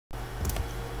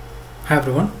Hi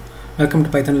everyone, welcome to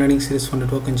Python learning series for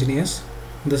network engineers.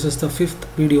 This is the fifth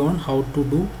video on how to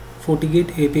do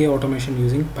Fortigate API automation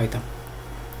using Python.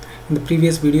 In the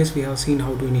previous videos we have seen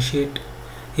how to initiate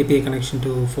API connection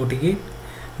to Fortigate,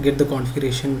 get the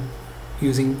configuration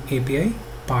using API,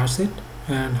 parse it,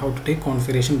 and how to take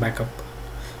configuration backup.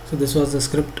 So this was the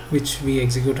script which we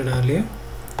executed earlier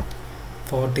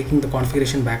for taking the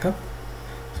configuration backup.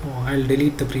 So I'll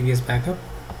delete the previous backup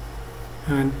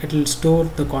and it will store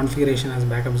the configuration as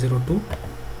backup 02.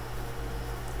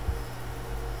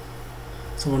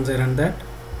 So once I run that,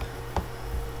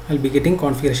 I'll be getting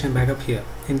configuration backup here.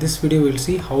 In this video we'll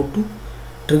see how to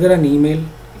trigger an email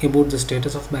about the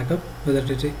status of backup, whether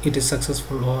it is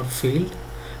successful or failed,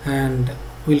 and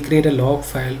we'll create a log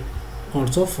file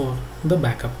also for the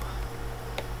backup.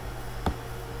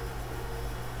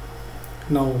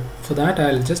 Now for that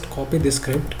I'll just copy this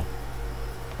script,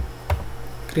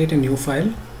 create a new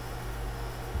file.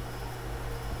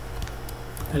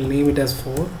 I'll name it as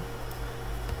 4.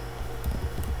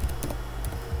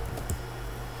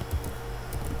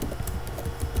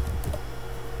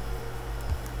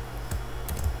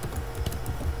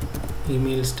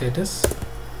 Email status.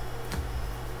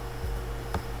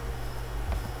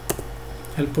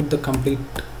 I'll put the complete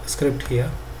script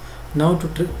here. Now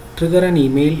to trigger an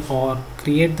email or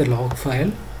create the log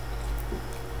file,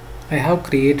 I have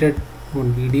created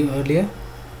one video earlier.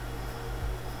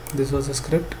 This was a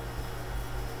script.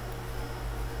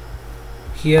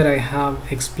 Here I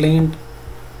have explained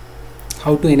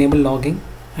how to enable logging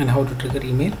and how to trigger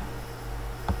email.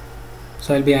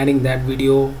 So I'll be adding that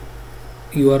video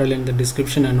URL in the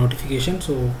description and notification.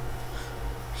 So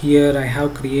here I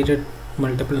have created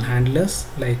multiple handlers,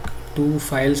 like 2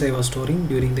 files I was storing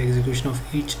during the execution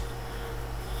of each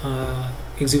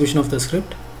execution of the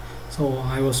script. So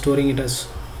I was storing it as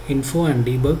info and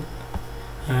debug,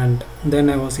 and then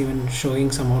I was even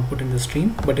showing some output in the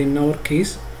stream. But in our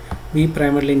case we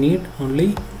primarily need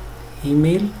only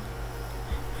email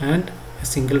and a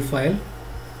single file.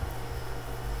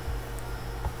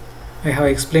 I have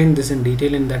explained this in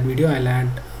detail in that video. I'll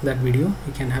add that video,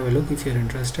 you can have a look if you're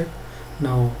interested.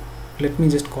 Now let me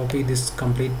just copy this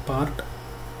complete part.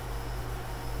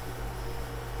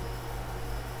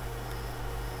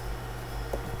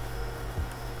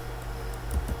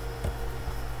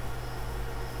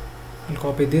 I'll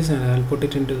copy this and I'll put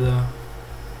it into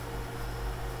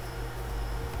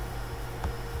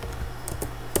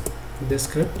this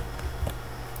script,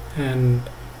 and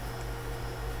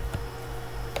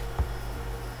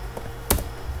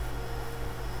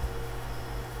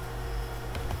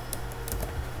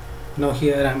now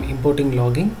here I'm importing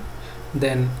logging.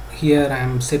 Then here I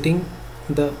am setting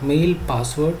the mail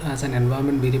password as an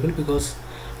environment variable because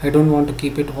I don't want to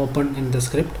keep it open in the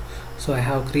script. So I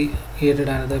have created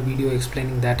another video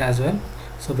explaining that as well,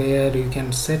 so where you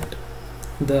can set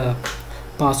the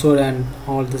password and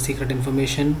all the secret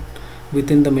information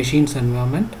within the machine's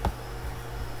environment.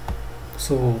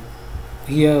 So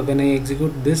here when I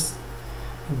execute this,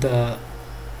 the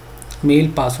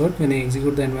mail password, when I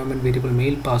execute the environment variable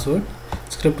mail password,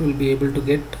 script will be able to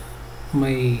get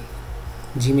my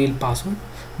Gmail password.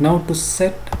 Now to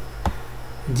set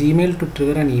Gmail to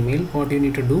trigger an email, what you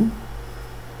need to do,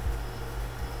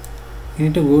 you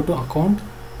need to go to account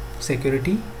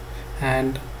security,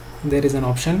 and there is an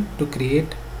option to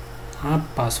create a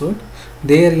password.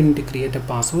 There you need to create a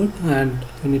password and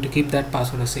you need to keep that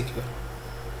password as secure.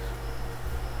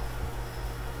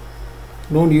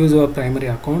 Don't use your primary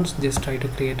accounts, just try to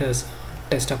create a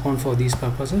test account for these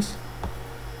purposes,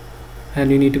 and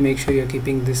you need to make sure you're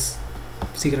keeping this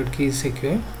secret key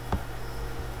secure.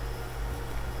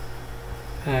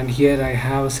 And here I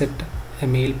have set a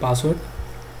mail password,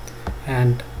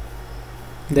 and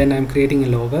then I'm creating a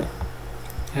logger,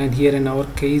 and here in our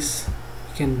case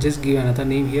you can just give another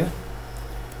name here.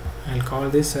 I'll call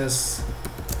this as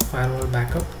firewall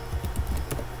backup.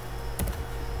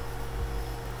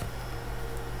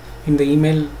 In the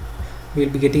email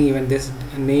we'll be getting even this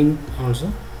name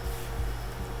also,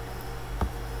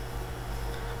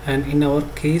 and in our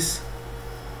case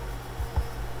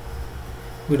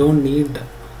we don't need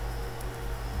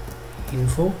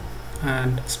info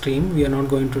and stream. We are not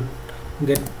going to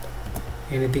get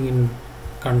anything in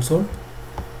console.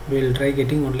 We'll try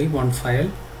getting only one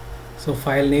file. So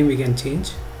file name we can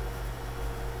change.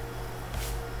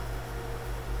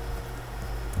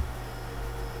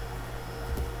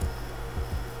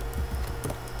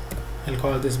 I'll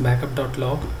call this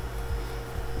backup.log,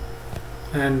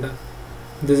 and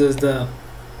this is the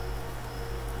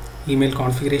email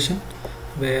configuration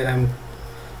where I'm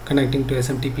connecting to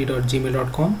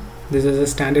smtp.gmail.com. This is a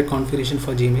standard configuration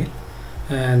for Gmail.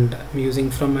 and I'm using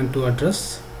from and to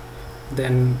address.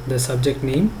 Then the subject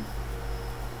name,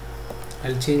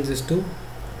 I'll change this to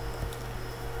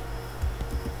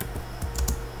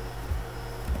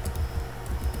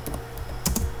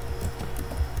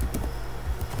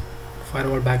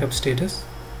firewall backup status,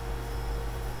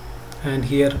 and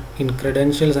here in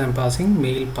credentials I'm passing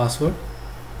mail password.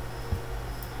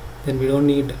 Then we don't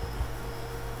need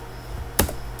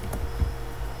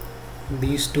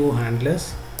these two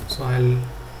handlers, so I'll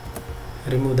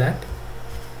remove that.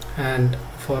 And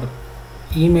for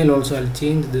email also I'll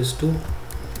change this to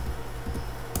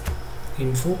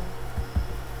info,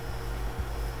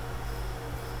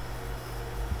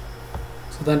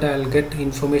 so that I'll get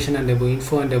information and above,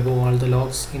 info and above all the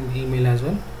logs in email as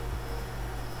well.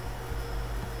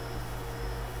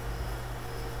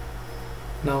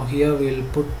 Now here we'll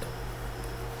put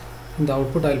in the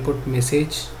output, I'll put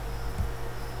message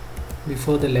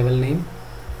before the level name.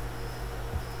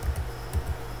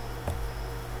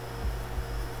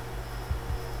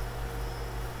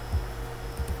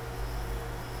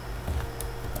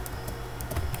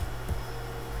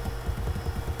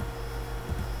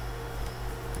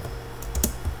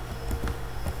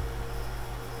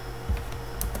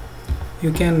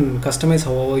 You can customize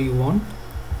however you want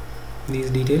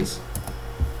these details.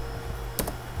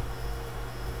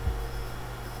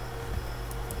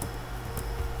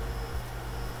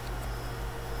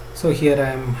 So here I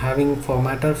am having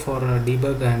formatter for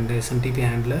debug and SMTP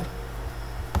handler.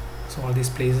 So all these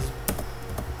places.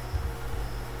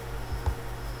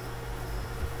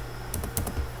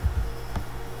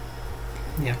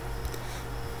 Yeah.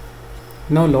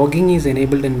 Now logging is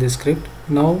enabled in this script.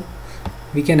 Now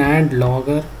we can add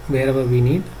logger wherever we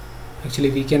need. Actually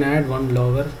we can add one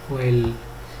logger while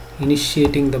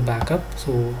initiating the backup.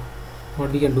 So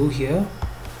what we can do here,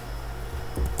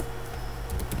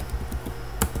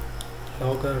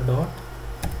 logger dot,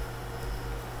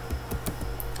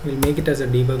 we'll make it as a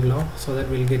debug log so that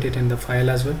we'll get it in the file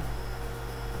as well.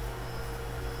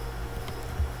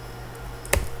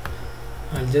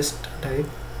 I'll just type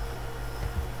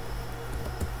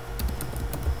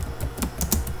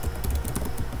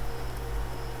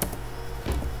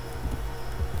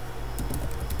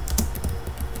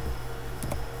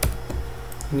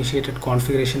initiated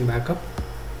configuration backup,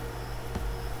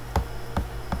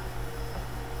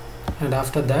 and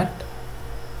after that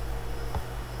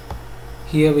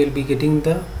here we'll be getting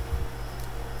the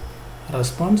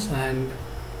response, and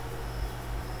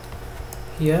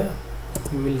here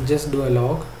we will just do a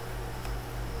log.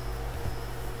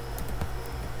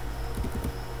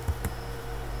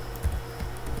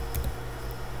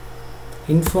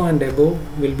 Info and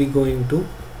above will be going to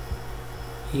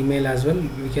email as well.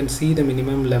 We can see the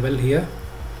minimum level here,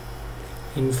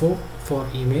 info for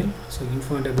email. So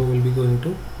info and above will be going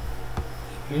to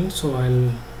email. So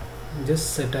I'll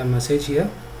just set a message here.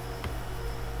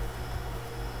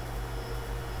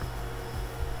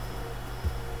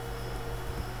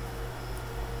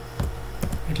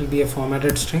 It will be a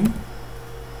formatted string.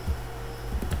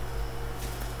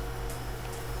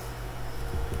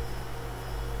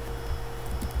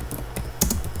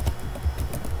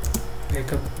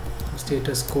 Backup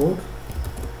status code.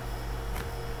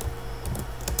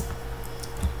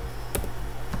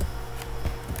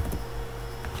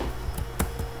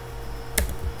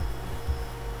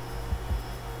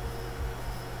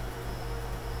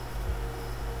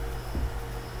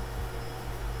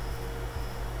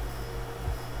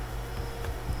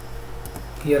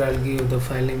 Here I'll give the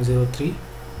file name 03.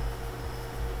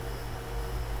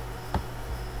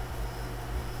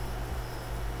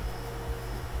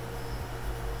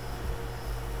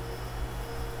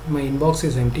 My inbox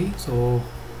is empty, so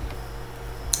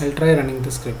I'll try running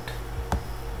the script.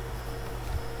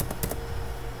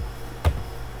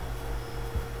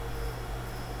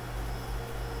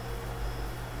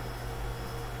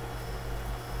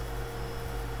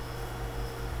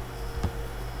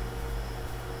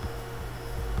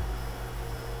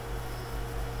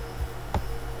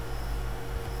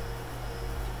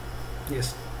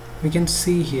 Yes, we can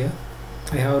see here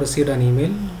I have received an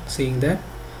email saying that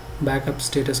backup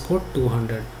status code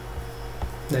 200.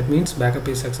 That means backup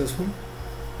is successful,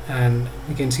 and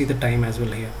you can see the time as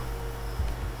well here.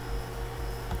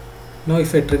 Now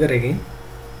if I trigger again,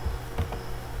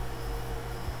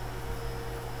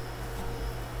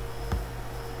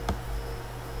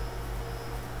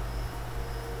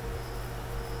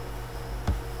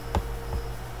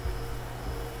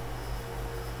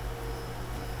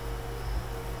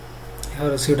 I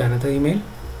have received another email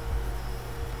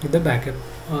with the backup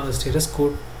status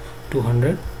code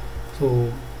 200.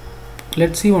 So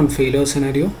let's see one failure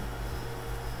scenario.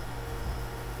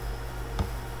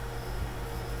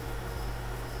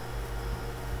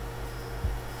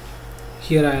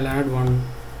 here I'll add one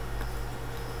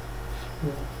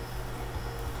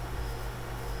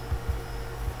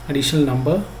additional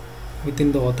number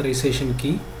within the authorization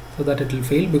key so that it will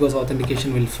fail, because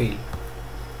authentication will fail.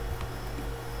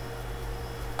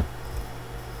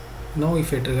 Now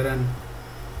if I trigger an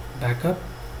backup,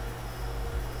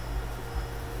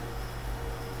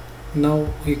 now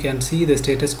you can see the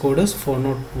status code is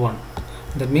 401.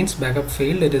 That means backup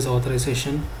failed, it is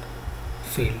authorization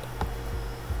failed.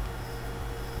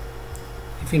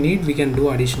 If you need, we can do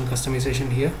additional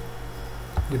customization here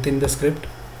within the script.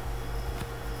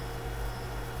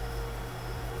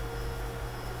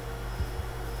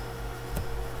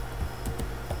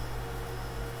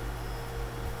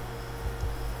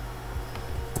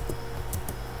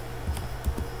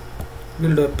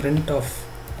 We'll do a print of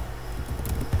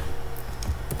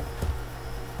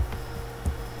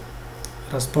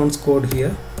response code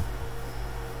here,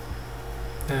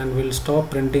 and we'll stop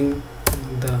printing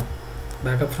the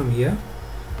backup from here,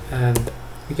 and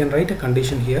we can write a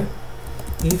condition here: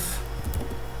 if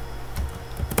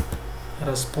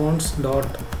response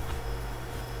dot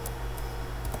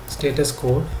status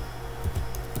code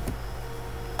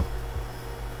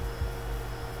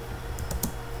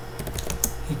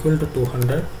equal to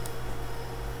 200,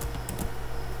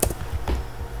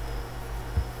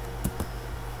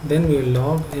 then we will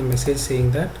log a message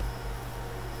saying that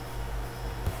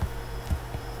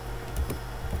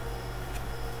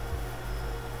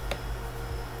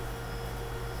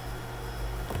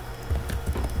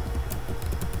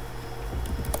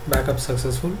backup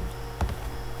successful,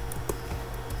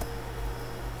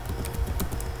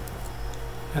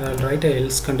 and I'll write a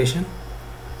else condition.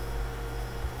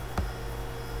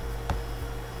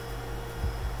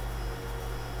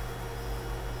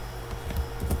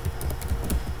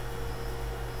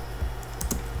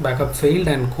 Backup failed,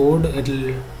 and code, it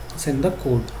will send the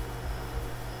code.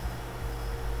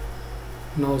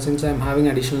 Now since I am having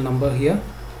additional number here,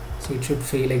 so it should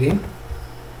fail again.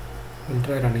 We'll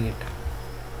try running it.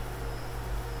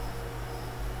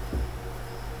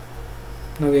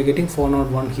 Now we are getting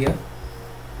 401 here.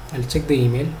 I'll check the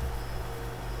email.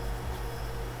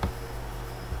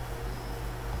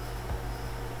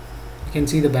 You can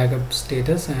see the backup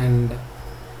status and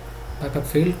backup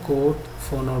failed, code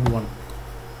 401.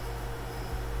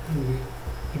 And we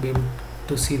will be able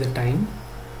to see the time.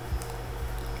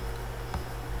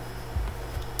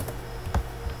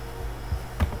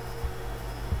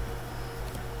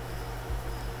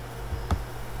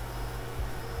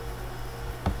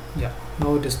 Yeah,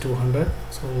 now it is 200,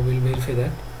 so we'll verify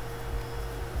that.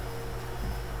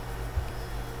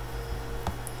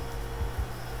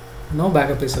 Now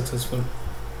backup is successful.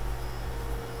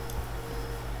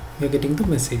 We are getting the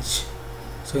message.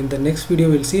 So in the next video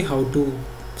we'll see how to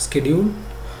schedule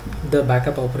the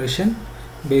backup operation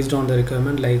based on the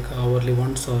requirement, like hourly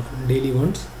ones or daily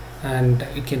ones, and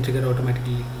it can trigger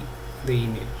automatically the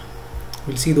email.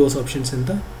 We'll see those options in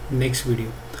the next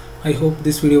video. I hope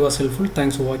this video was helpful.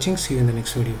 Thanks for watching. See you in the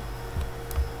next video.